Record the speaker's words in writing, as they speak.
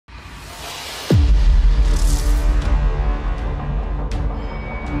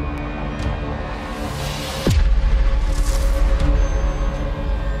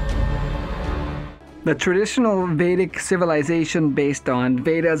The traditional Vedic civilization based on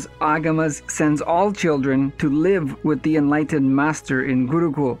Vedas, Agamas sends all children to live with the enlightened master in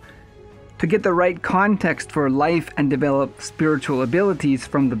Gurukul, to get the right context for life and develop spiritual abilities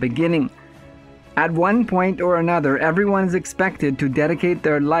from the beginning. At one point or another, everyone is expected to dedicate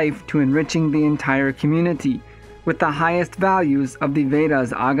their life to enriching the entire community with the highest values of the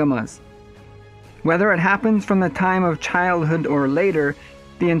Vedas Agamas. Whether it happens from the time of childhood or later,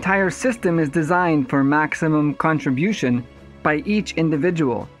 the entire system is designed for maximum contribution by each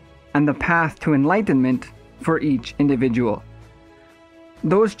individual and the path to enlightenment for each individual.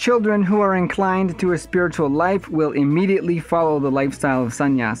 Those children who are inclined to a spiritual life will immediately follow the lifestyle of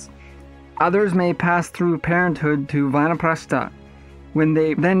sannyas. Others may pass through parenthood to vanaprastha, when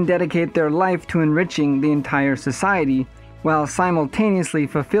they then dedicate their life to enriching the entire society while simultaneously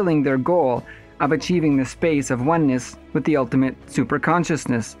fulfilling their goal of achieving the space of oneness with the ultimate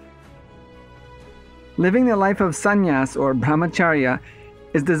superconsciousness. Living the life of sannyas or brahmacharya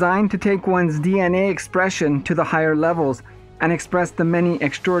is designed to take one's DNA expression to the higher levels and express the many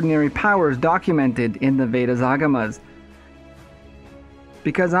extraordinary powers documented in the Vedas Agamas.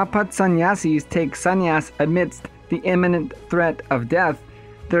 Because apat sannyasis take sannyas amidst the imminent threat of death,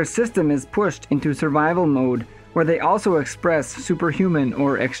 their system is pushed into survival mode, where they also express superhuman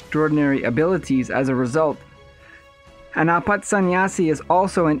or extraordinary abilities as a result. An apat sannyasi is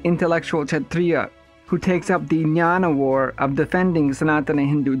also an intellectual kshatriya who takes up the jnana war of defending Sanatana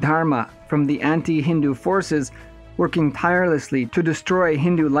Hindu Dharma from the anti-Hindu forces working tirelessly to destroy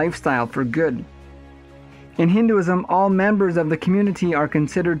Hindu lifestyle for good. In Hinduism, all members of the community are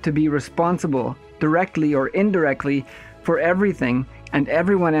considered to be responsible, directly or indirectly, for everything and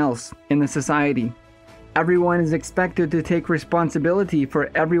everyone else in the society. Everyone is expected to take responsibility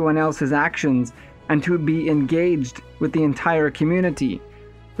for everyone else's actions and to be engaged with the entire community.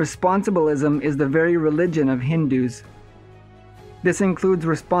 Responsibilism is the very religion of Hindus. This includes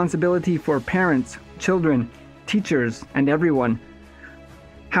responsibility for parents, children, teachers, and everyone.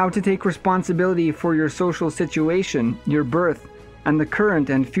 How to take responsibility for your social situation, your birth, and the current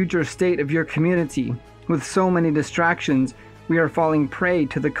and future state of your community. With so many distractions, we are falling prey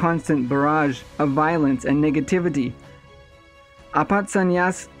to the constant barrage of violence and negativity. Apat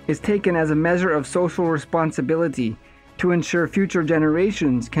sannyas is taken as a measure of social responsibility to ensure future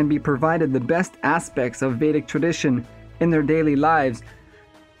generations can be provided the best aspects of Vedic tradition in their daily lives,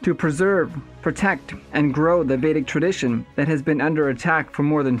 to preserve, protect, and grow the Vedic tradition that has been under attack for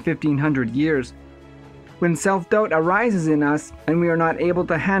more than 1500 years. When self-doubt arises in us and we are not able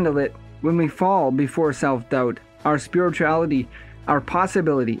to handle it, when we fall before self-doubt, our spirituality, our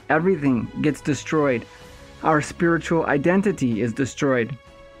possibility, everything gets destroyed. Our spiritual identity is destroyed.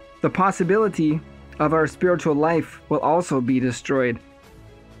 The possibility of our spiritual life will also be destroyed.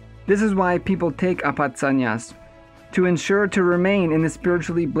 This is why people take apat sannyas, to ensure to remain in the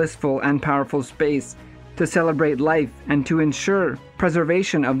spiritually blissful and powerful space, to celebrate life, and to ensure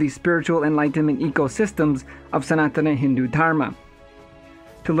preservation of the spiritual enlightenment ecosystems of Sanatana Hindu Dharma.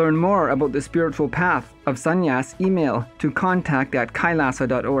 To learn more about the spiritual path of sannyas, email to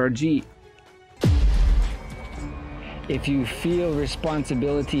contact@kailasa.org. If you feel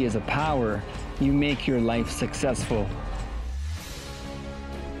responsibility is a power, you make your life successful.